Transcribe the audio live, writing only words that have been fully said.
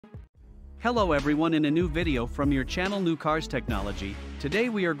Hello everyone, in a new video from your channel New Cars Technology. Today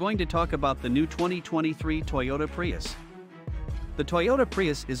we are going to talk about the new 2023 Toyota Prius. The Toyota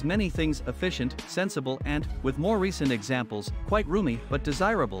Prius is many things: efficient, sensible and, with more recent examples, quite roomy but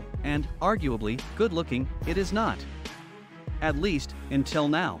desirable, and, arguably, good-looking, it is not. At least, until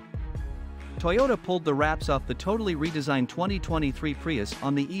now. Toyota pulled the wraps off the totally redesigned 2023 Prius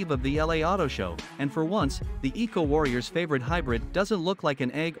on the eve of the LA Auto Show, and for once, the eco-warrior's favorite hybrid doesn't look like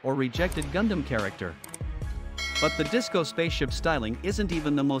an egg or rejected Gundam character. But the disco spaceship styling isn't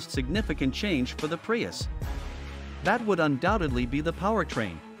even the most significant change for the Prius. That would undoubtedly be the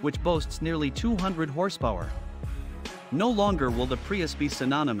powertrain, which boasts nearly 200 horsepower. No longer will the Prius be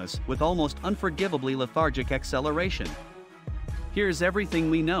synonymous with almost unforgivably lethargic acceleration. Here's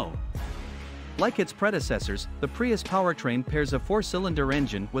everything we know. Like its predecessors, the Prius powertrain pairs a 4-cylinder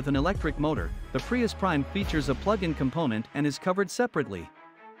engine with an electric motor. The Prius Prime features a plug-in component and is covered separately.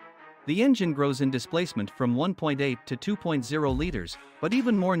 The engine grows in displacement from 1.8 to 2.0 liters, but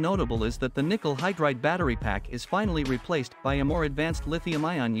even more notable is that the nickel hydride battery pack is finally replaced by a more advanced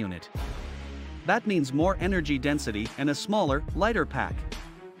lithium-ion unit. That means more energy density and a smaller, lighter pack.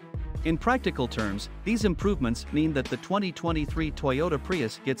 In practical terms, these improvements mean that the 2023 Toyota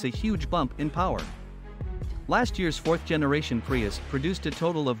Prius gets a huge bump in power. Last year's 4th-generation Prius produced a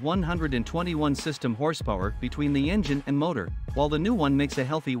total of 121 system horsepower between the engine and motor, while the new one makes a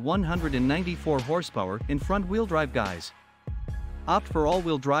healthy 194 horsepower in front-wheel drive guys. Opt for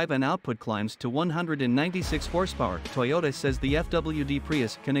all-wheel drive and output climbs to 196 horsepower. Toyota says the FWD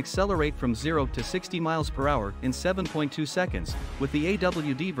Prius can accelerate from 0 to 60 miles per hour in 7.2 seconds, with the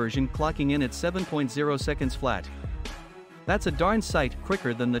AWD version clocking in at 7.0 seconds flat. That's a darn sight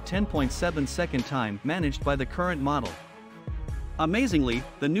quicker than the 10.7-second time managed by the current model. Amazingly,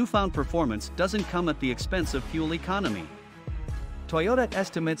 the newfound performance doesn't come at the expense of fuel economy. Toyota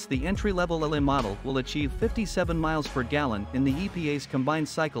estimates the entry-level LM model will achieve 57 miles per gallon in the EPA's combined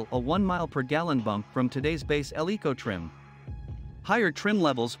cycle, a 1 mile per gallon bump from today's base L Eco trim. Higher trim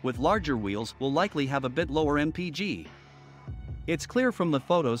levels with larger wheels will likely have a bit lower MPG. It's clear from the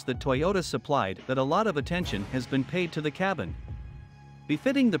photos that Toyota supplied that a lot of attention has been paid to the cabin.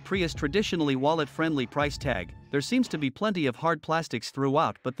 Befitting the Prius' traditionally wallet-friendly price tag, there seems to be plenty of hard plastics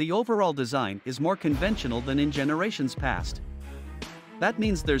throughout, but the overall design is more conventional than in generations past. That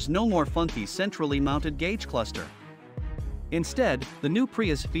means there's no more funky centrally mounted gauge cluster. Instead, the new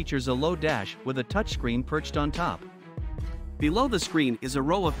Prius features a low dash with a touchscreen perched on top. Below the screen is a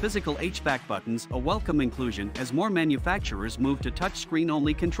row of physical HVAC buttons, a welcome inclusion as more manufacturers move to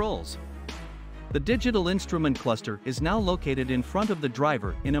touchscreen-only controls. The digital instrument cluster is now located in front of the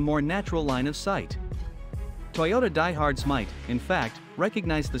driver in a more natural line of sight. Toyota diehards might, in fact,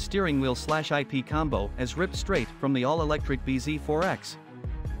 recognize the steering wheel/IP combo as ripped straight from the all-electric bZ4X.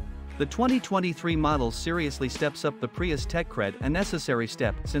 The 2023 model seriously steps up the Prius tech cred, a necessary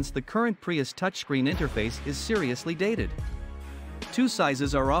step since the current Prius touchscreen interface is seriously dated. Two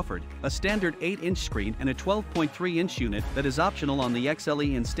sizes are offered, a standard 8-inch screen and a 12.3-inch unit that is optional on the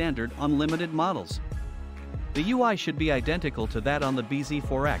XLE and standard unlimited models. The UI should be identical to that on the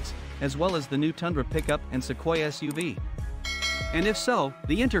bZ4X, as well as the new Tundra pickup and Sequoia SUV. And if so,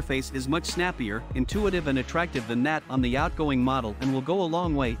 the interface is much snappier, intuitive and attractive than that on the outgoing model and will go a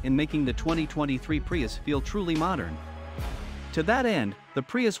long way in making the 2023 Prius feel truly modern. To that end, the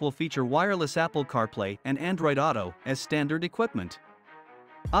Prius will feature wireless Apple CarPlay and Android Auto as standard equipment.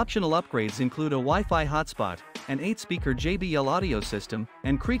 Optional upgrades include a Wi-Fi hotspot, an 8-speaker JBL audio system,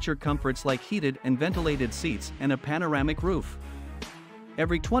 and creature comforts like heated and ventilated seats and a panoramic roof.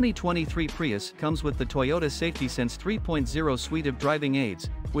 Every 2023 Prius comes with the Toyota Safety Sense 3.0 suite of driving aids,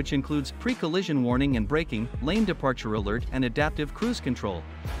 which includes pre-collision warning and braking, lane departure alert and adaptive cruise control.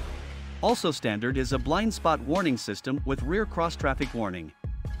 Also standard is a blind spot warning system with rear cross-traffic warning.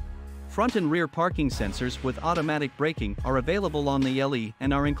 Front and rear parking sensors with automatic braking are available on the LE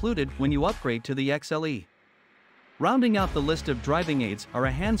and are included when you upgrade to the XLE. Rounding out the list of driving aids are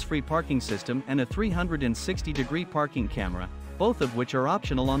a hands-free parking system and a 360-degree parking camera, both of which are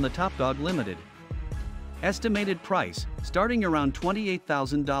optional on the Top Dog Limited. Estimated price, starting around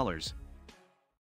 $28,000.